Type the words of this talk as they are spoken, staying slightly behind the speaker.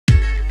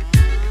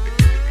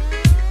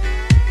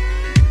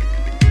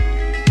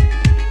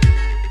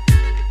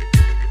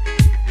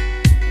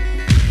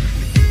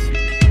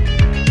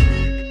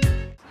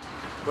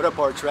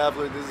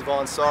Traveler. This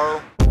is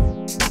Saro.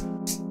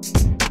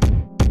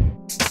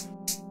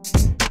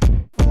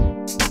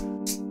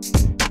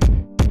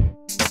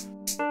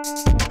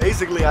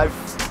 Basically, I've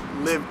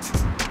lived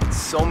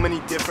so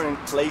many different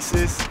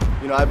places.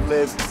 You know, I've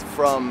lived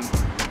from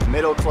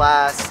middle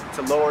class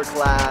to lower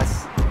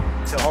class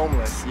to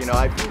homeless. You know,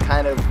 I've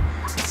kind of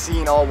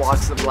seen all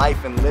walks of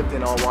life and lived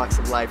in all walks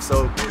of life.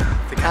 So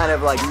to kind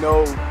of like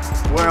know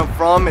where I'm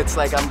from, it's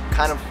like I'm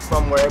kind of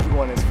from where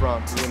everyone is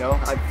from, you know?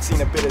 I've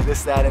seen a bit of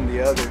this, that, and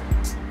the other.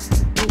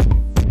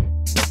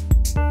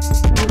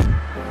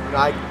 You know,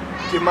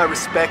 I give my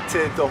respect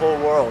to the whole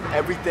world,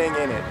 everything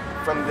in it,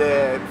 from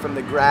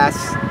the grass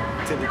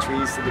to the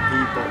trees to the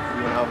people,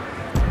 you know?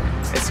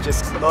 It's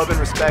just love and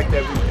respect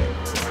everything.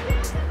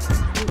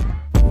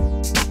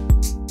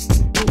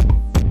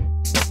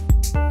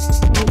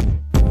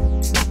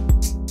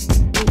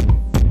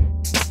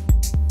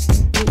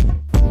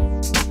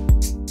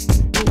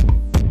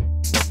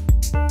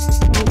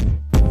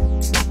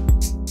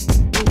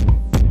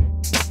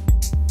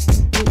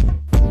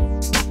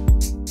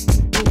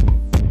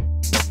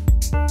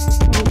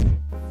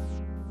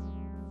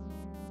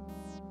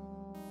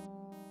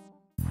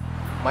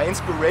 My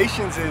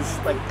inspirations is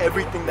like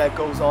everything that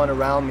goes on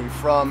around me,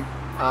 from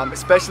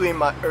especially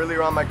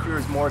earlier on in my career,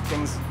 is more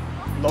things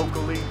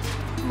locally,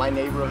 my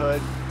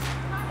neighborhood.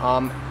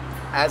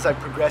 As I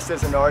progressed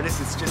as an artist,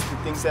 it's just the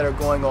things that are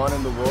going on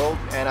in the world,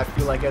 and I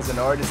feel like as an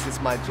artist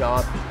it's my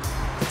job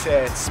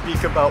to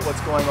speak about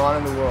what's going on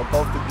in the world,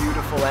 both the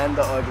beautiful and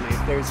the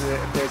ugly.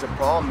 If there's a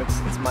problem,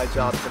 it's my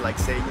job to like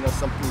say, you know,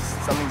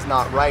 something's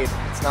not right.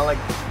 It's not like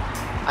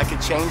I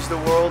could change the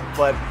world,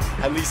 but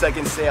at least I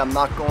can say I'm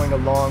not going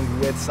along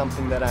with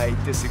something that I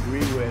disagree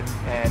with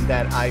and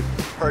that I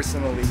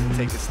personally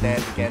take a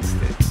stand against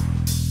it.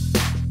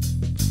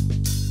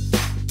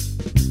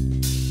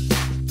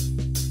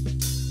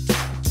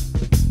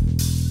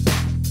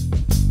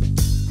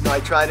 I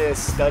try to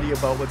study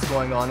about what's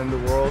going on in the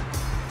world,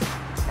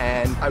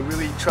 and I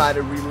really try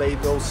to relay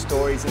those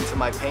stories into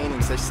my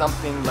paintings. There's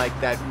something like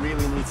that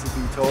really needs to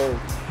be told.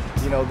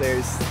 You know,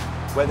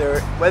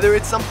 whether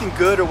it's something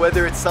good or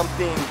whether it's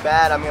something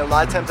bad. I mean, a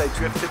lot of times I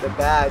drift to the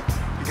bad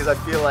because I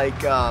feel like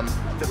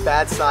the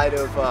bad side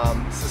of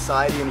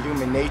society and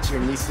human nature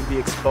needs to be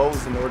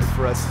exposed in order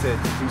for us to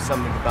do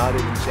something about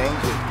it and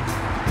change it.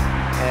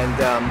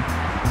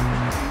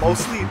 And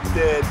mostly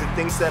the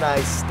things that I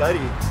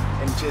study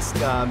and just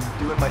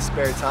do in my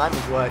spare time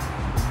is what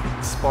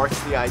sparks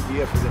the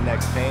idea for the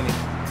next painting.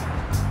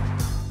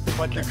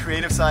 But the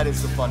creative side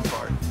is the fun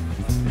part,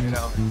 you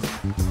know.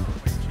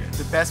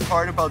 The best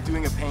part about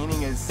doing a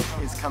painting is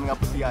coming up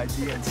with the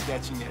idea and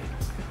sketching it.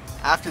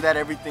 After that,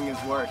 everything is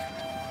work.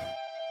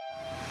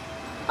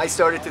 I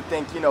started to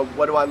think, you know,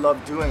 what do I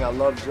love doing? I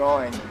love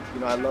drawing,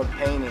 you know, I love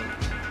painting.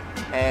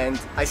 And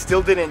I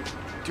still didn't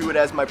do it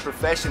as my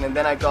profession, and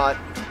then I got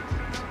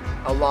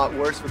a lot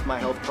worse with my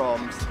health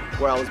problems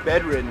where I was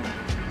bedridden.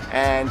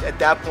 And at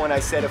that point I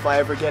said, if I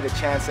ever get a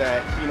chance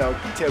at, you know,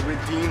 to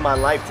redeem my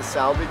life, to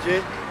salvage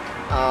it,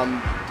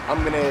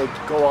 I'm gonna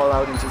go all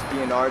out and just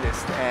be an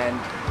artist. And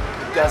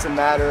it doesn't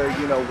matter,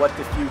 you know, what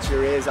the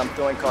future is. I'm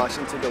throwing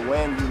caution to the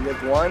wind. You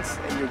live once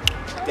and your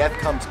death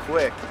comes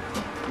quick,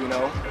 you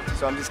know?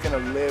 So I'm just gonna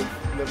live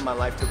my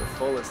life to the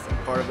fullest, and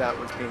part of that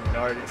was being an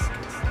artist,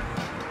 because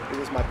it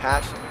was my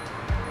passion.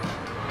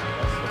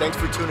 Thanks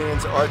for tuning in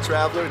to Art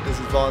Traveler. This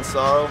is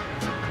Saro.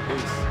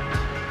 Peace.